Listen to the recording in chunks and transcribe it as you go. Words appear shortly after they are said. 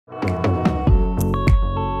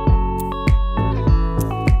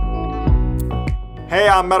Hey,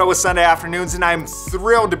 I'm Meadow with Sunday Afternoons, and I'm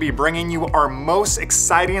thrilled to be bringing you our most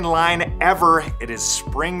exciting line ever. It is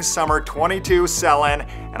Spring Summer 22 sell-in,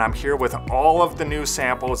 and I'm here with all of the new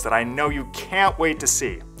samples that I know you can't wait to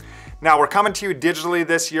see. Now, we're coming to you digitally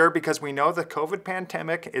this year because we know the COVID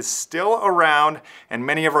pandemic is still around and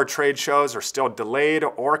many of our trade shows are still delayed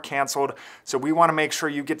or canceled. So we want to make sure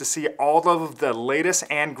you get to see all of the latest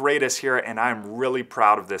and greatest here, and I'm really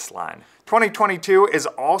proud of this line. 2022 is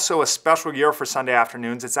also a special year for Sunday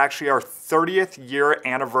Afternoons. It's actually our 30th year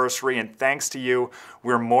anniversary, and thanks to you,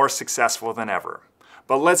 we're more successful than ever.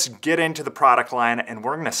 But let's get into the product line, and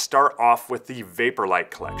we're going to start off with the VaporLite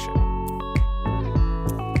Collection.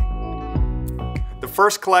 The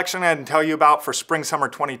first collection I can tell you about for Spring Summer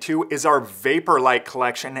 22 is our VaporLite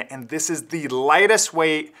Collection, and this is the lightest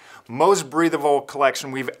weight, most breathable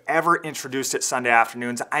collection we've ever introduced at Sunday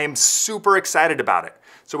Afternoons. I am super excited about it.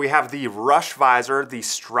 So we have the Rush Visor, the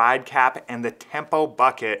Stride Cap, and the Tempo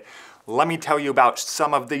Bucket. Let me tell you about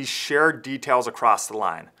some of these shared details across the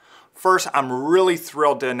line. First, I'm really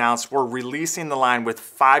thrilled to announce we're releasing the line with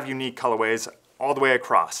 5 unique colorways all the way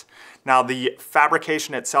across. Now, the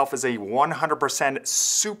fabrication itself is a 100%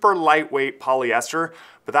 super lightweight polyester,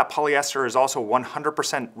 but that polyester is also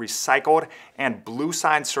 100% recycled and Blue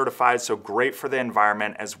Sign certified, so great for the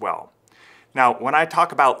environment as well. Now, when I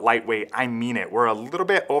talk about lightweight, I mean it. We're a little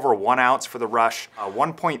bit over 1 ounce for the Rush,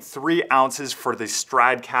 1.3 ounces for the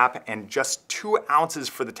Stride Cap, and just 2 ounces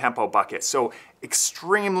for the Tempo Bucket. So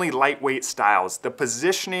extremely lightweight styles. The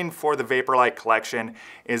positioning for the VaporLite Collection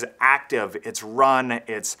is active, it's run,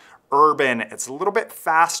 it's urban, it's a little bit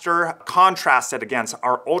faster, contrasted against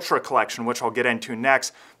our Utra Collection, which I'll get into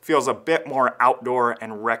next, feels a bit more outdoor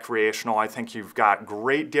and recreational. I think you've got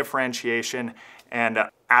great differentiation and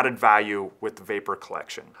added value with the Vapor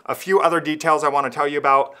Collection. A few other details I want to tell you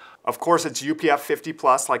about. Of course, it's UPF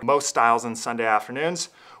 50+, like most styles in Sunday Afternoons.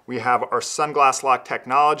 We have our sunglass lock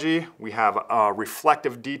technology, we have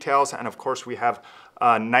reflective details, and of course we have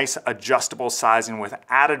nice adjustable sizing with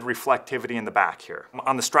added reflectivity in the back here.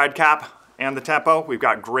 On the Stride Cap and the Tempo, we've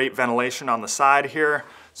got great ventilation on the side here.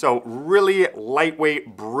 So really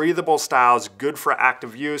lightweight, breathable styles, good for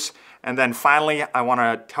active use. And then finally, I want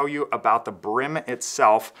to tell you about the brim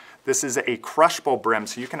itself. This is a crushable brim,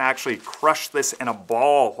 so you can actually crush this in a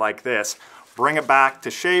ball like this, bring it back to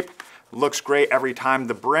shape. Looks great every time.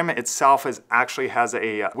 The brim itself actually has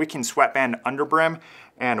a wicking sweatband under brim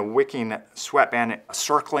and a wicking sweatband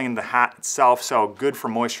circling the hat itself, so good for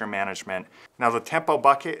moisture management. Now the Tempo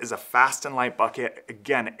Bucket is a fast and light bucket.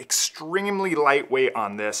 Again, extremely lightweight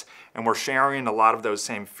on this, and we're sharing a lot of those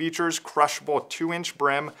same features. Crushable 2-inch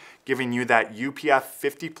brim, giving you that UPF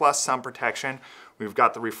 50+ sun protection. We've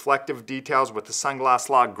got the reflective details with the sunglass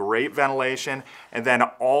lock, great ventilation, and then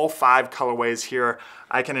all 5 colorways here.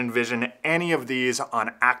 I can envision any of these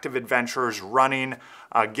on active adventures, running,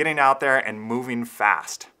 getting out there and moving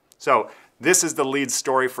fast. So this is the lead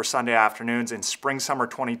story for Sunday Afternoons in Spring Summer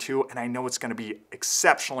 22, and I know it's gonna be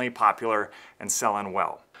exceptionally popular and selling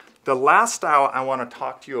well. The last style I want to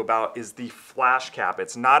talk to you about is the Flash Cap.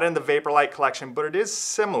 It's not in the VaporLite Collection, but it is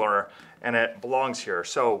similar and it belongs here.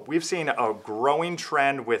 So we've seen a growing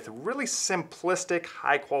trend with really simplistic,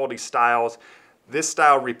 high quality styles. This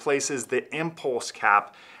style replaces the Impulse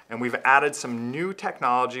Cap, and we've added some new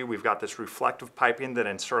technology. We've got this reflective piping that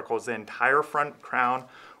encircles the entire front crown.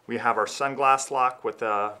 We have our sunglass lock with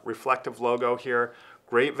a reflective logo here,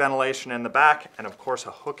 great ventilation in the back, and of course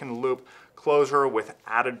a hook and loop closure with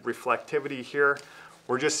added reflectivity here.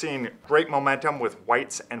 We're just seeing great momentum with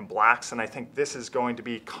whites and blacks, and I think this is going to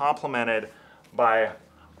be complemented by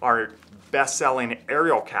our best-selling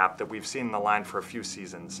aerial cap that we've seen in the line for a few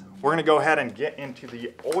seasons. We're gonna go ahead and get into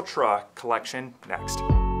the Utra Collection next.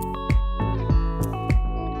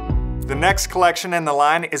 The next collection in the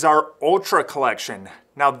line is our Utra Collection.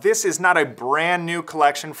 Now this is not a brand new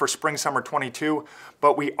collection for Spring Summer 22,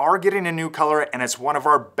 but we are getting a new color and it's one of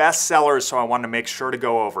our best sellers, so I wanted to make sure to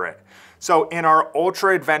go over it. So in our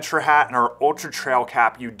Ultra Adventure Hat and our Ultra Trail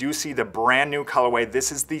Cap, you do see the brand new colorway.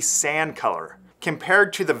 This is the sand color.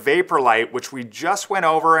 Compared to the VaporLite, which we just went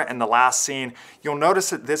over in the last scene, you'll notice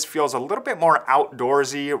that this feels a little bit more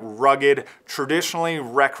outdoorsy, rugged, traditionally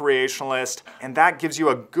recreationalist, and that gives you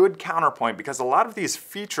a good counterpoint because a lot of these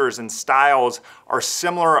features and styles are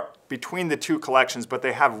similar between the two collections, but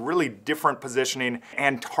they have really different positioning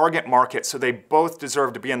and target market, so they both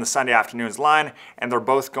deserve to be in the Sunday Afternoons line, and they're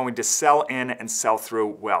both going to sell in and sell through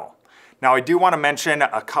well. Now I do want to mention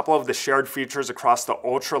a couple of the shared features across the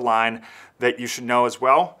Ultra line that you should know as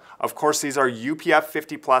well. Of course, these are UPF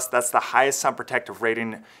 50+. That's the highest sun protective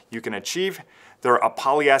rating you can achieve. They're a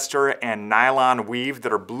polyester and nylon weave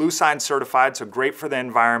that are blue sign certified, so great for the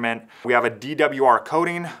environment. We have a DWR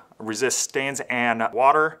coating, resist stains and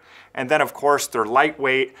water. And then of course, they're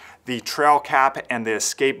lightweight. The trail cap and the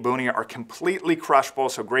escape boonie are completely crushable,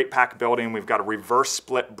 so great packability. And we've got a reverse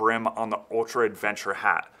split brim on the Ultra Adventure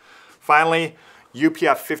hat. Finally,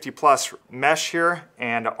 UPF 50+ mesh here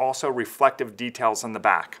and also reflective details on the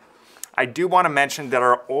back. I do want to mention that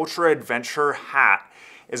our Ultra Adventure hat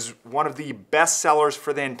is one of the best sellers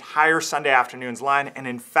for the entire Sunday Afternoons line, and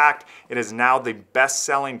in fact, it is now the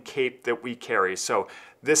best-selling cape that we carry. So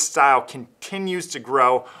this style continues to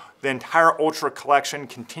grow. The entire Ultra collection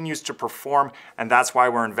continues to perform, and that's why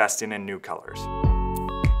we're investing in new colors.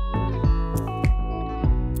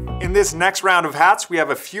 In this next round of hats, we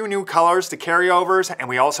have a few new colors to carryovers, and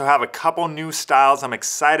we also have a couple new styles I'm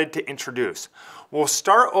excited to introduce. We'll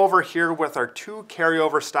start over here with our two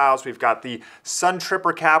carryover styles. We've got the Sun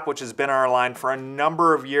Tripper cap, which has been in our line for a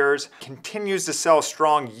number of years, continues to sell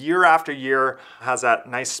strong year after year, has that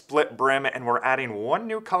nice split brim, and we're adding one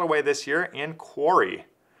new colorway this year in Quarry.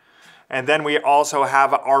 And then we also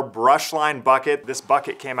have our brush line bucket. This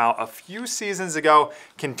bucket came out a few seasons ago,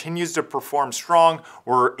 continues to perform strong.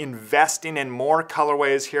 We're investing in more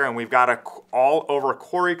colorways here, and we've got a all over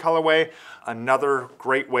Quarry colorway, another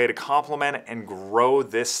great way to complement and grow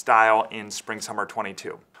this style in spring summer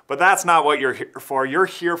 22. But that's not what you're here for. You're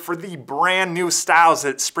here for the brand new styles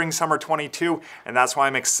at spring summer 22, and that's why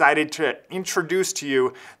I'm excited to introduce to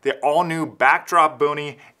you the all new backdrop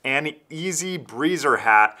boonie and easy breezer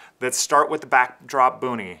hat that start with the backdrop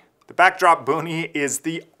boonie. The backdrop boonie is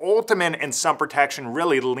the ultimate in sun protection,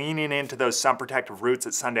 really leaning into those sun protective roots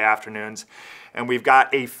at Sunday Afternoons. And we've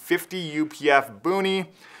got a 50 UPF boonie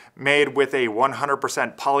made with a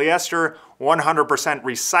 100% polyester, 100%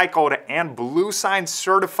 recycled, and blue sign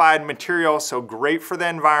certified material, so great for the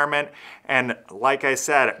environment. And like I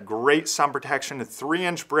said, great sun protection,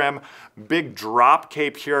 3-inch brim, big drop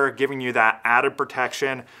cape here, giving you that added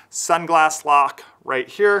protection, sunglass lock right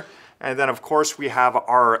here. And then of course we have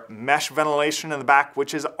our mesh ventilation in the back,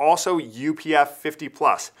 which is also UPF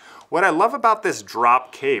 50+. What I love about this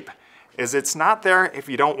drop cape is it's not there if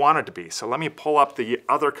you don't want it to be. So let me pull up the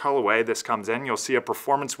other colorway this comes in. You'll see a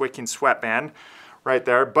performance wicking sweatband right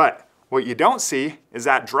there, but what you don't see is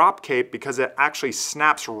that drop cape because it actually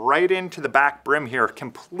snaps right into the back brim here,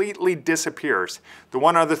 completely disappears. The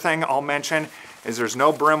one other thing I'll mention is there's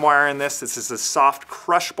no brim wire in this. This is a soft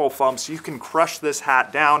crushable foam, so you can crush this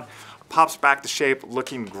hat down, pops back to shape,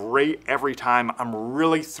 looking great every time. I'm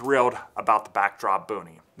really thrilled about the backdrop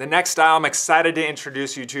boonie. The next style I'm excited to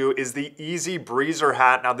introduce you to is the Easy Breezer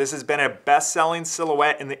hat. Now this has been a best-selling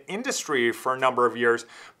silhouette in the industry for a number of years,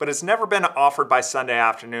 but it's never been offered by Sunday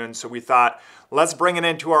Afternoons, so we thought, let's bring it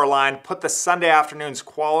into our line, put the Sunday Afternoons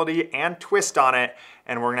quality and twist on it,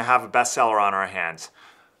 and we're gonna have a bestseller on our hands.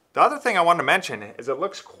 The other thing I wanted to mention is it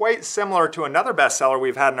looks quite similar to another bestseller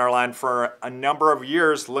we've had in our line for a number of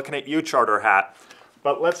years, looking at U-Charter hat.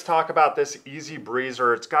 But let's talk about this Easy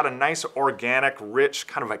Breezer. It's got a nice organic, rich,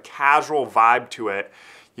 kind of a casual vibe to it.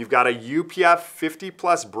 You've got a UPF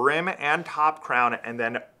 50+ brim and top crown, and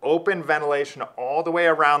then open ventilation all the way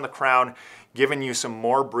around the crown, giving you some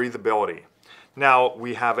more breathability. Now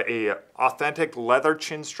we have a authentic leather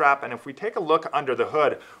chin strap, and if we take a look under the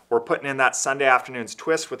hood, we're putting in that Sunday Afternoons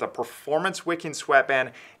twist with a performance wicking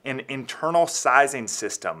sweatband and internal sizing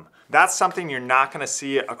system. That's something you're not gonna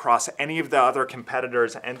see across any of the other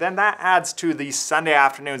competitors, and then that adds to the Sunday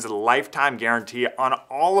Afternoons lifetime guarantee on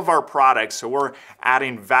all of our products. So we're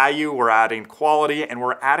adding value, we're adding quality, and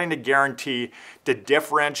we're adding a guarantee to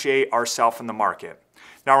differentiate ourselves in the market.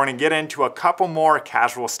 Now we're gonna get into a couple more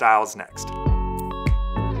casual styles next.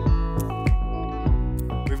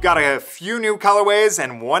 We've got a few new colorways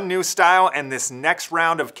and one new style, and this next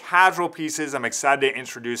round of casual pieces I'm excited to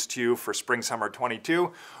introduce to you for spring summer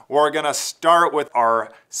 22. We're gonna start with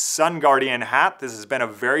our Sun Guardian hat. This has been a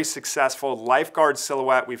very successful lifeguard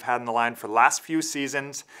silhouette we've had in the line for the last few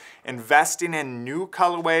seasons, investing in new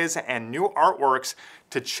colorways and new artworks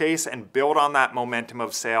to chase and build on that momentum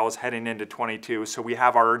of sales heading into 22. So we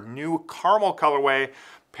have our new caramel colorway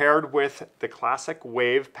paired with the classic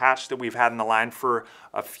wave patch that we've had in the line for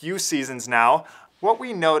a few seasons now. What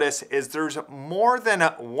we notice is there's more than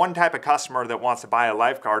one type of customer that wants to buy a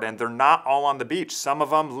lifeguard, and they're not all on the beach. Some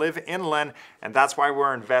of them live inland, and that's why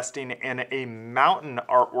we're investing in a mountain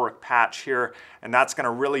artwork patch here, and that's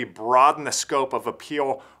gonna really broaden the scope of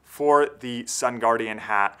appeal for the Sun Guardian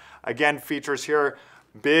hat. Again, features here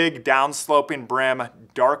Big down-sloping brim,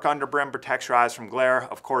 dark underbrim protects your eyes from glare.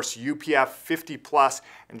 Of course, UPF 50+,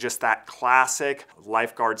 and just that classic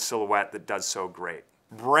lifeguard silhouette that does so great.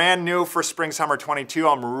 Brand new for spring summer 22,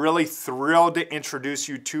 I'm really thrilled to introduce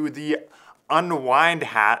you to the Unwind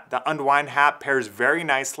Hat. The Unwind Hat pairs very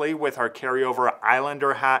nicely with our carryover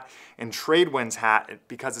Islander hat and Tradewinds hat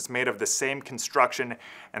because it's made of the same construction,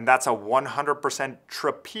 and that's a 100%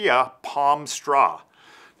 Trapea palm straw.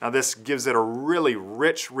 Now this gives it a really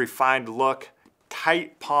rich, refined look,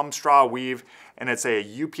 tight palm straw weave, and it's a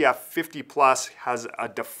UPF 50+, has a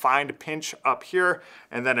defined pinch up here,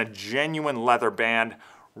 and then a genuine leather band.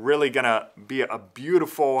 Really gonna be a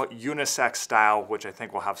beautiful unisex style, which I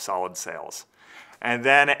think will have solid sales. And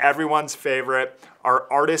then everyone's favorite,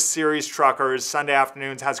 our Artist Series truckers, Sunday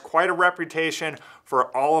afternoons, has quite a reputation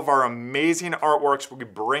for all of our amazing artworks we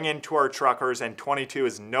bring into our truckers, and 22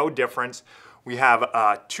 is no different. We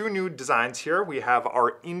have 2 new designs here. We have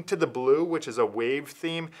our Into the Blue, which is a wave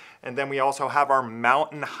theme, and then we also have our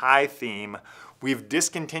Mountain High theme. We've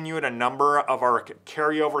discontinued a number of our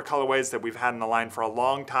carryover colorways that we've had in the line for a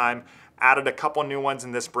long time, added a couple new ones,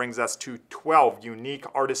 and this brings us to 12 unique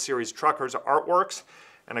Artist Series truckers artworks,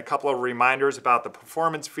 and a couple of reminders about the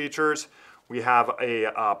performance features. We have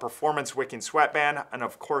a performance wicking sweatband, and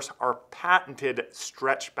of course our patented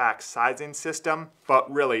stretch back sizing system.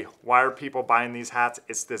 But really, why are people buying these hats?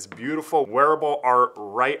 It's this beautiful wearable art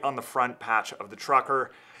right on the front patch of the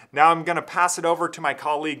trucker. Now I'm gonna pass it over to my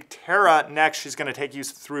colleague Tara next. She's gonna take you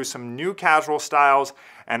through some new casual styles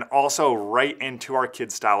and also right into our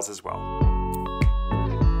kids styles as well.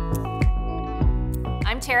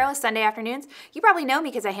 I'm Tara with Sunday Afternoons. You probably know me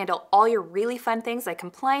because I handle all your really fun things like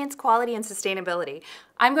compliance, quality, and sustainability.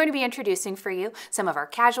 I'm going to be introducing for you some of our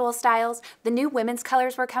casual styles, the new women's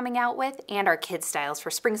colors we're coming out with, and our kids styles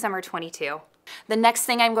for spring summer 22. The next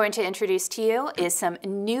thing I'm going to introduce to you is some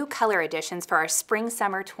new color additions for our spring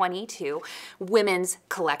summer 22 women's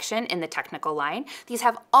collection in the technical line. These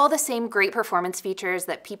have all the same great performance features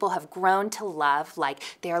that people have grown to love, like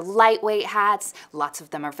they're lightweight hats, lots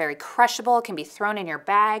of them are very crushable, can be thrown in your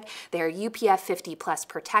bag, they're UPF 50+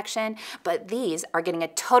 protection, but these are getting a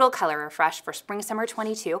total color refresh for spring summer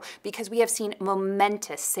 22 because we have seen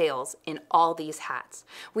momentous sales in all these hats.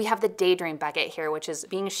 We have the Daydream bucket here, which is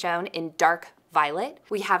being shown in dark violet.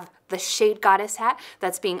 We have the Shade Goddess hat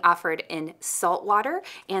that's being offered in saltwater.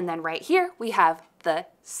 And then right here, we have the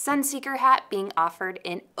Sunseeker hat being offered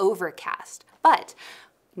in overcast. But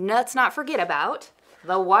let's not forget about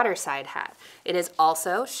the Waterside hat. It is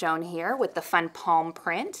also shown here with the fun palm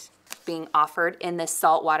print being offered in this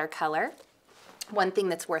saltwater color. One thing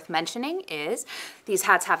that's worth mentioning is these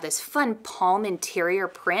hats have this fun palm interior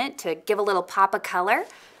print to give a little pop of color.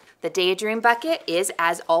 The Daydream bucket is,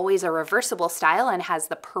 as always, a reversible style and has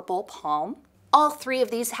the purple palm. All 3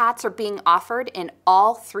 of these hats are being offered in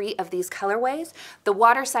all 3 of these colorways. The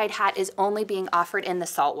Waterside hat is only being offered in the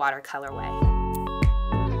saltwater colorway.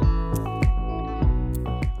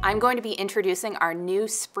 I'm going to be introducing our new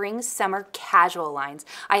spring summer casual lines.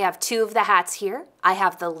 I have 2 of the hats here. I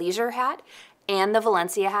have the Leisure hat and the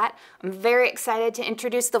Valencia hat. I'm very excited to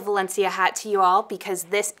introduce the Valencia hat to you all because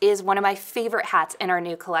this is one of my favorite hats in our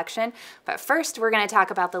new collection. But first, we're gonna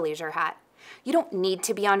talk about the Leisure hat. You don't need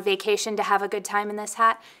to be on vacation to have a good time in this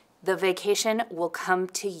hat. The vacation will come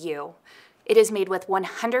to you. It is made with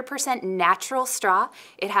 100% natural straw.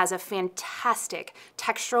 It has a fantastic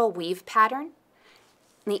textural weave pattern.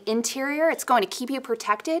 In the interior, it's going to keep you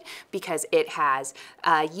protected because it has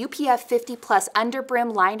a UPF 50+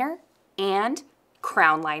 underbrim liner and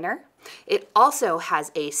crown liner. It also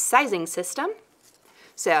has a sizing system.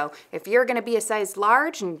 So if you're gonna be a size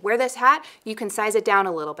large and wear this hat, you can size it down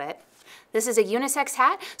a little bit. This is a unisex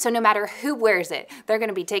hat, so no matter who wears it, they're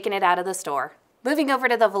gonna be taking it out of the store. Moving over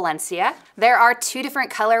to the Valencia, there are 2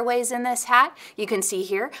 different colorways in this hat. You can see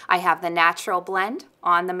here, I have the natural blend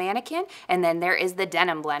on the mannequin, and then there is the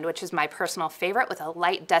denim blend, which is my personal favorite with a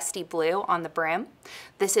light dusty blue on the brim.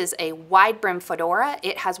 This is a wide brim fedora.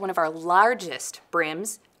 It has one of our largest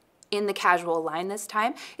brims in the casual line this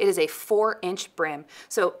time. It is a 4-inch brim.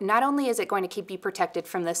 So not only is it going to keep you protected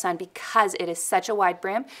from the sun because it is such a wide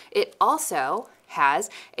brim, it also has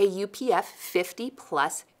a UPF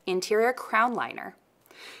 50+ interior crown liner.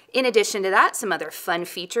 In addition to that, some other fun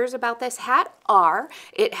features about this hat are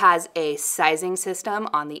it has a sizing system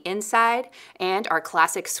on the inside and our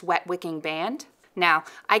classic sweat wicking band. Now,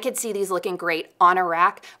 I could see these looking great on a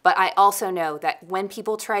rack, but I also know that when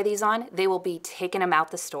people try these on, they will be taking them out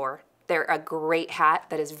the store. They're a great hat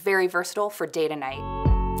that is very versatile for day to night.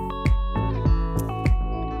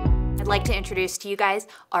 I'd like to introduce to you guys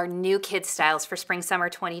our new kids styles for Spring Summer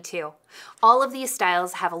 22. All of these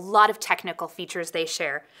styles have a lot of technical features they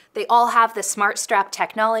share. They all have the Smart Strap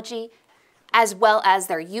technology, as well as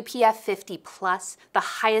their UPF 50+, the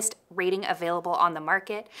highest rating available on the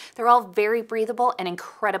market. They're all very breathable and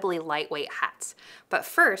incredibly lightweight hats. But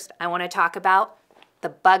first, I want to talk about the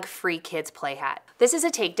bug-free kids play hat. This is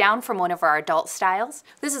a takedown from one of our adult styles.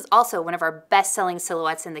 This is also one of our best-selling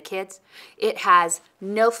silhouettes in the kids. It has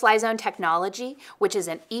no fly zone technology, which is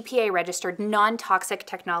an EPA-registered non-toxic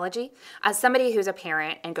technology. As somebody who's a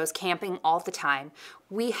parent and goes camping all the time,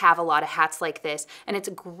 we have a lot of hats like this, and it's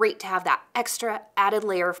great to have that extra added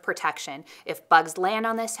layer of protection. If bugs land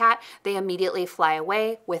on this hat, they immediately fly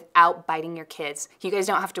away without biting your kids. You guys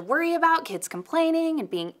don't have to worry about kids complaining and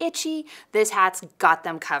being itchy. This hat's got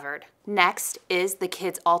them covered. Next is the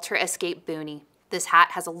Kids Ultra Escape Boonie. This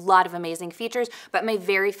hat has a lot of amazing features, but my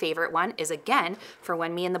very favorite one is, again, for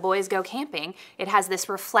when me and the boys go camping, it has this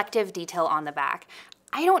reflective detail on the back.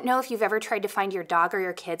 I don't know if you've ever tried to find your dog or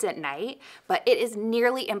your kids at night, but it is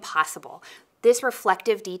nearly impossible. This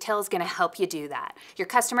reflective detail is going to help you do that. Your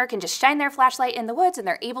customer can just shine their flashlight in the woods and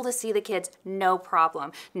they're able to see the kids, no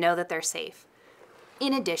problem. Know that they're safe.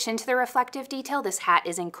 In addition to the reflective detail, this hat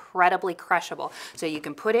is incredibly crushable. So you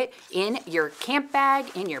can put it in your camp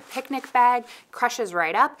bag, in your picnic bag, crushes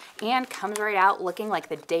right up, and comes right out looking like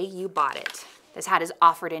the day you bought it. This hat is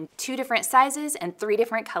offered in 2 different sizes and 3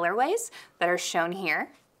 different colorways that are shown here.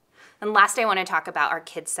 And last, I want to talk about our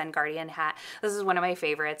Kids Sun Guardian hat. This is one of my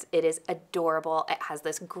favorites. It is adorable. It has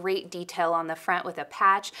this great detail on the front with a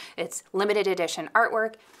patch. It's limited edition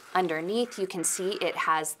artwork. Underneath, you can see it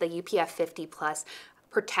has the UPF 50+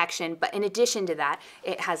 protection, but in addition to that,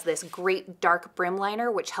 it has this great dark brim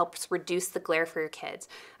liner which helps reduce the glare for your kids.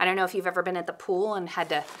 I don't know if you've ever been at the pool and had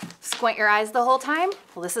to squint your eyes the whole time.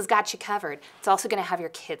 Well, this has got you covered. It's also going to have your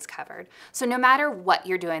kids covered. So no matter what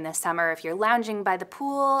you're doing this summer, if you're lounging by the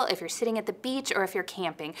pool, if you're sitting at the beach, or if you're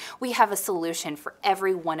camping, we have a solution for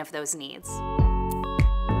every one of those needs.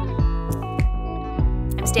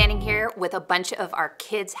 I'm standing here with a bunch of our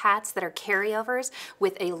kids' hats that are carryovers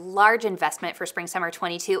with a large investment for Spring Summer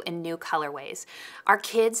 22 in new colorways. Our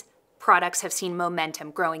kids' products have seen momentum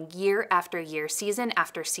growing year after year, season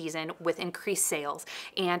after season with increased sales.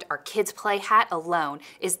 And our kids' play hat alone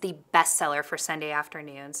is the best seller for Sunday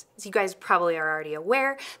afternoons. As you guys probably are already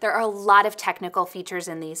aware, there are a lot of technical features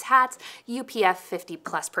in these hats, UPF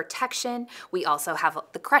 50+ protection. We also have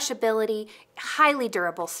the crushability, highly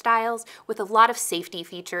durable styles with a lot of safety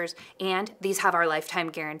features, and these have our lifetime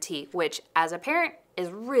guarantee, which as a parent is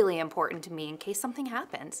really important to me in case something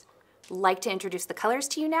happens. Like to introduce the colors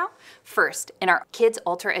to you now. First, in our Kids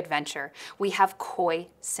Ultra Adventure, we have Koi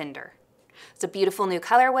Cinder. It's a beautiful new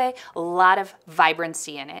colorway, a lot of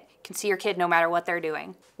vibrancy in it. You can see your kid no matter what they're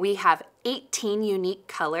doing. We have 18 unique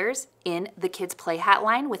colors in the Kids Play Hat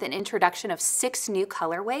line with an introduction of 6 new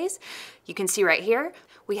colorways. You can see right here,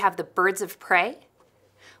 we have the Birds of Prey,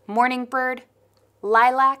 Morning Bird,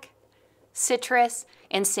 Lilac, Citrus,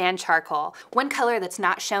 and Sand Charcoal. One color that's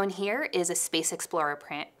not shown here is a Space Explorer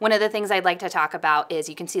print. One of the things I'd like to talk about is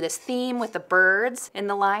you can see this theme with the birds in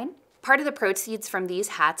the line. Part of the proceeds from these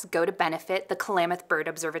hats go to benefit the Klamath Bird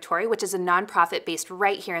Observatory, which is a nonprofit based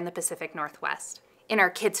right here in the Pacific Northwest. In our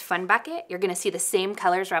Kids Fun bucket, you're gonna see the same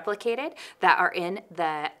colors replicated that are in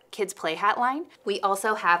the Kids Play Hat line. We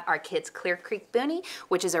also have our Kids Clear Creek Boonie,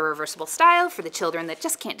 which is a reversible style for the children that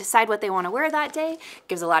just can't decide what they wanna wear that day.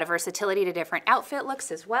 Gives a lot of versatility to different outfit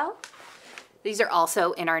looks as well. These are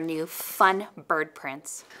also in our new fun bird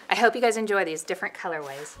prints. I hope you guys enjoy these different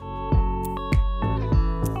colorways.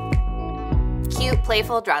 Cute,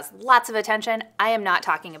 playful, draws lots of attention. I am not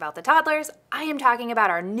talking about the toddlers. I am talking about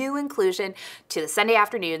our new inclusion to the Sunday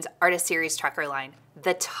Afternoons Artist Series Trucker line,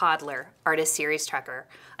 the Toddler Artist Series Trucker.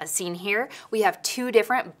 As seen here, we have 2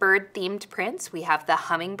 different bird-themed prints. We have the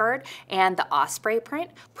hummingbird and the osprey print.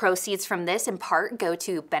 Proceeds from this in part go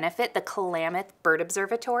to benefit the Klamath Bird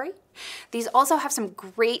Observatory. These also have some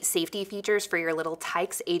great safety features for your little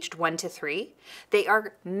tykes aged 1 to 3. They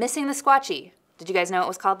are missing the squatchy. Did you guys know it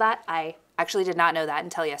was called that? I actually did not know that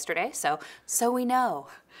until yesterday, so we know.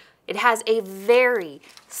 It has a very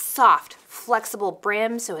soft, flexible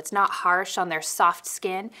brim, so it's not harsh on their soft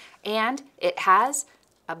skin, and it has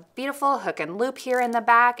a beautiful hook and loop here in the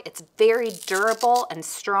back. It's very durable and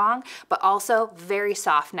strong, but also very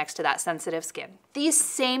soft next to that sensitive skin. These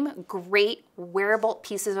same great wearable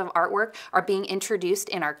pieces of artwork are being introduced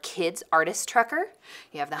in our Kids Artist Trucker.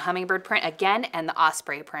 You have the hummingbird print again and the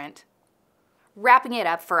osprey print. Wrapping it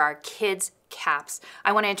up for our Kids caps.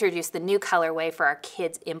 I want to introduce the new colorway for our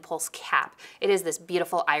Kids Impulse cap. It is this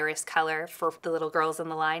beautiful iris color for the little girls in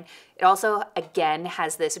the line. It also, again,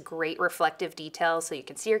 has this great reflective detail so you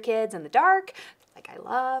can see your kids in the dark, like I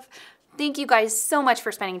love. Thank you guys so much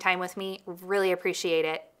for spending time with me. Really appreciate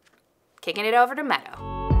it. Kicking it over to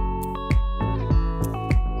Meadow.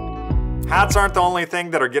 Hats aren't the only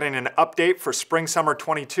thing that are getting an update for Spring Summer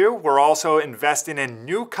 22. We're also investing in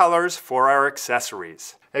new colors for our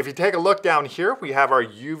accessories. If you take a look down here, we have our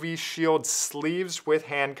UV Shield sleeves with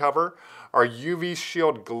hand cover, our UV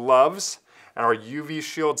Shield gloves, and our UV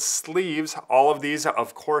Shield sleeves. All of these,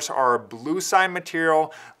 of course, are blue sign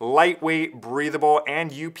material, lightweight, breathable,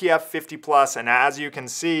 and UPF 50+. And as you can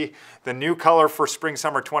see, the new color for Spring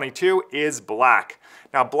Summer 22 is black.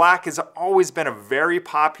 Now, black has always been a very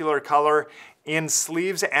popular color in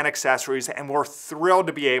sleeves and accessories, and we're thrilled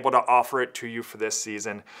to be able to offer it to you for this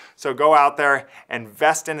season. So go out there,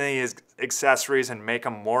 invest in these accessories, and make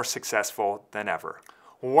them more successful than ever.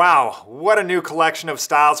 Wow, what a new collection of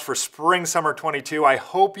styles for Spring Summer 22. I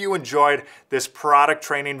hope you enjoyed this product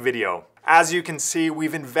training video. As you can see,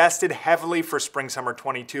 we've invested heavily for Spring Summer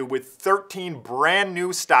 22 with 13 brand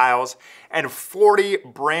new styles and 40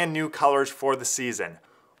 brand new colors for the season.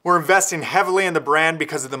 We're investing heavily in the brand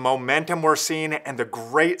because of the momentum we're seeing and the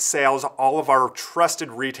great sales all of our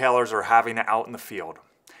trusted retailers are having out in the field.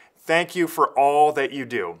 Thank you for all that you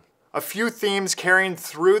do. A few themes carrying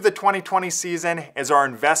through the 2020 season is our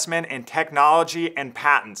investment in technology and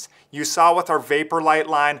patents. You saw with our VaporLite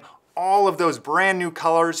line, all of those brand new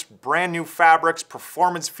colors, brand new fabrics,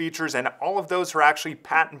 performance features, and all of those are actually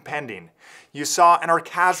patent pending. You saw in our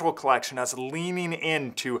casual collection us leaning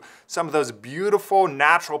into some of those beautiful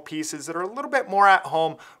natural pieces that are a little bit more at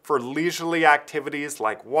home for leisurely activities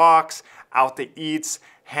like walks, out to eats,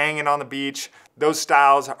 hanging on the beach. Those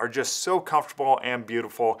styles are just so comfortable and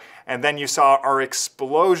beautiful. And then you saw our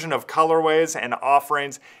explosion of colorways and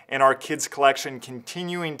offerings in our kids collection,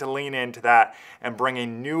 continuing to lean into that and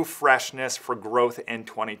bringing new freshness for growth in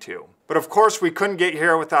 22. But of course, we couldn't get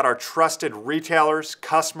here without our trusted retailers,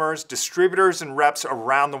 customers, distributors, and reps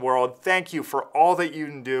around the world. Thank you for all that you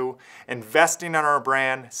can do, investing in our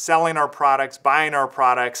brand, selling our products, buying our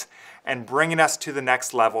products, and bringing us to the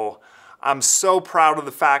next level. I'm so proud of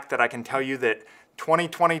the fact that I can tell you that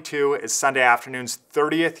 2022 is Sunday Afternoon's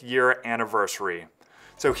 30th year anniversary.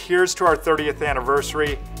 So here's to our 30th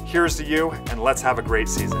anniversary, here's to you, and let's have a great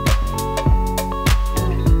season.